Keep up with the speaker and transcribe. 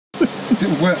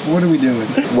What are we doing?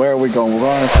 Where are we going? We're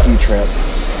going on a ski trip.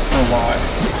 Oh,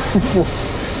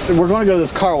 why? We're going to go to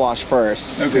this car wash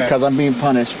first. Okay. Because I'm being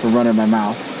punished for running my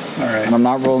mouth. All right. And I'm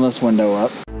not rolling this window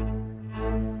up.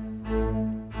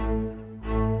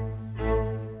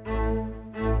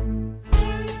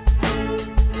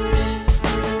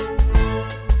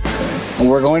 And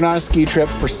we're going on a ski trip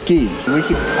for ski.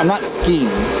 I'm not skiing.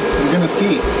 We're gonna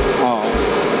ski. Oh.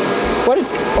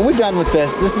 Are we done with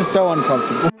this? This is so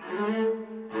uncomfortable.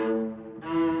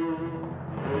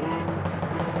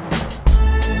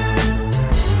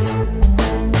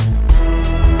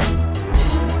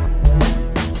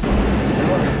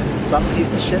 Some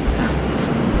piece of shit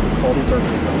town called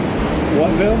Circleville.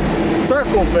 Whatville?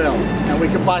 Circleville. And we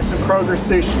could buy some Kroger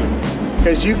sushi.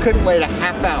 Because you couldn't wait a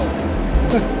half hour.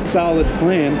 It's a solid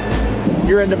plan.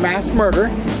 You're into mass murder.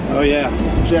 Oh yeah.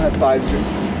 Genocide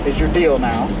is your deal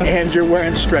now. And you're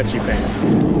wearing stretchy pants.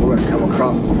 We're gonna come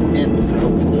across some ints,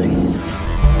 hopefully.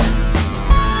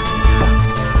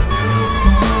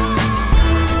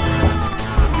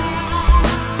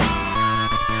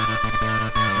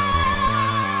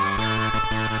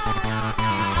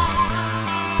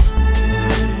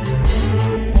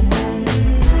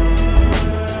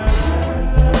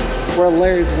 We're at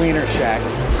Larry's Wiener Shack.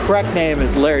 Correct name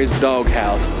is Larry's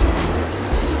Doghouse.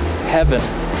 Heaven.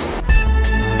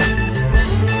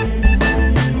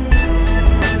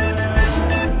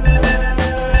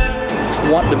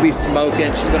 She's wanting to be smoking.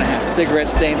 She's gonna have cigarette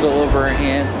stains all over her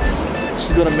hands.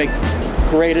 She's gonna make the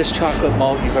greatest chocolate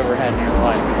malt you've ever had in your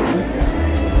life.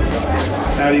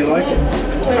 How do you like it?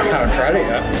 I haven't tried it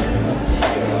yet.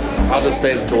 I'll just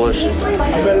say it's delicious. I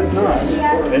bet it's not.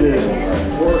 It is.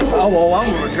 Oh well, I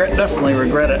will definitely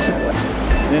regret it.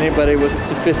 And anybody with a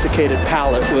sophisticated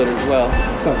palate would as well.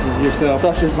 Such as yourself.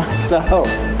 Such as myself.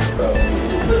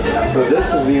 So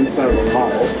this is the inside of the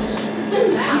malt.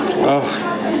 Oh,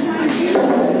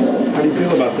 How do you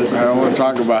feel about this? I don't want to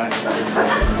talk about it.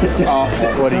 It's awful.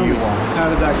 What do you want? How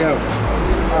did that go?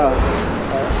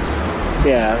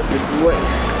 Yeah,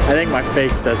 I think my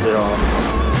face says it all.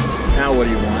 Now what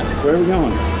do you want? Where are we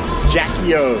going?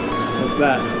 Jackie O's. What's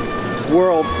that?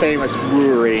 World famous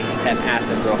brewery in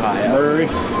Athens, Ohio. Brewery?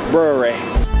 Brewery.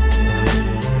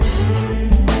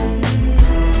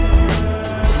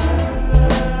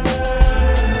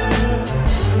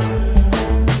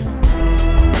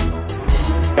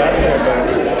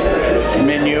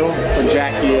 Menu for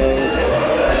Jackie O's.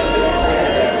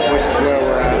 Which is where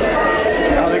we're at.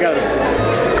 Now they got a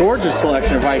gorgeous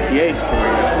selection of IPAs for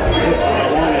you. Just what I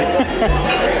wanted.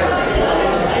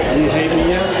 Do you hate me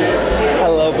yet? A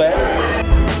little bit.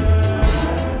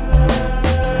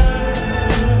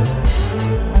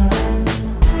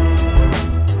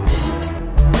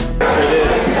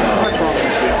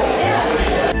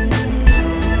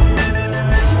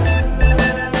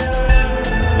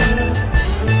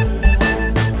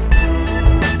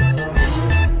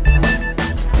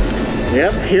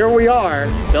 Yep, here we are,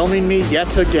 filming me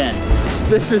yet again.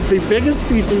 This is the biggest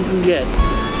pizza you can get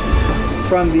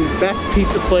from the best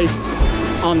pizza place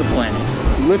on the planet.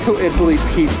 Little Italy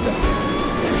Pizza.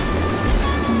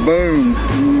 Boom.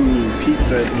 Ooh,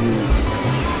 pizza.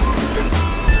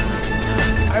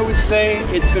 I would say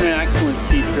it's been an excellent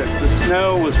ski trip. The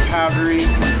snow was powdery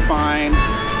and fine.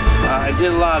 I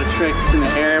did a lot of tricks in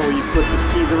the air where you flip the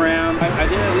skis around. I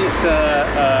did at least a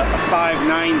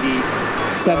 590.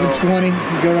 720, you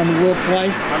go around the world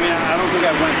twice. I mean, I don't think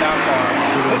I went that far.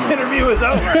 This interview is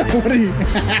over. What are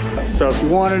you? So if you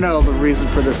want to know the reason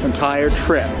for this entire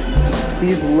trip,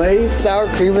 these Lay's sour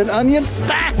cream and onion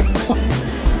stacks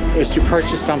is to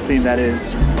purchase something that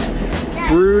is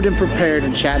brewed and prepared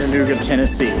in Chattanooga,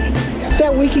 Tennessee,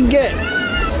 that we can get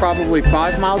probably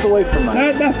 5 miles away from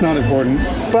us. That's not important.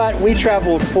 But we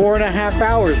traveled 4.5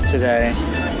 hours today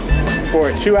for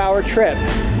a 2-hour trip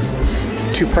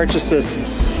to purchase this.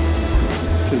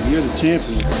 Because you're the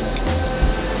champion.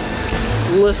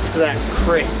 Listen to that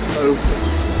crisp open.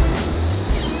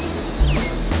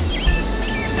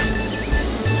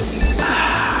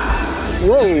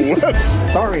 Whoa!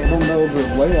 Sorry, I don't know the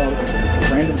layout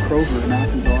of random Kroger in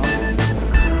Athens, Ohio.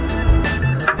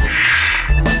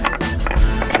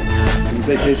 Does it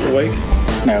say taste the wake?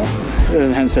 No,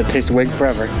 it hasn't said taste awake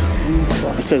forever.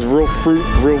 It says real fruit,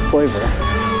 real flavor.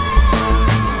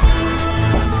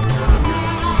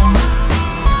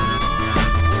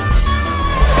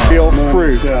 Feel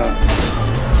fruit.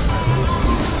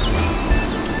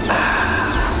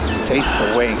 Taste the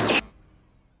wake.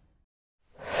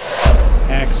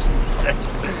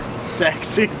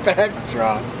 Sexy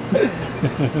backdrop.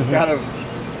 Got a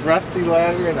rusty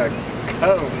ladder and a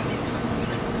coat.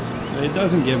 It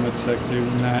doesn't get much sexier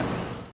than that.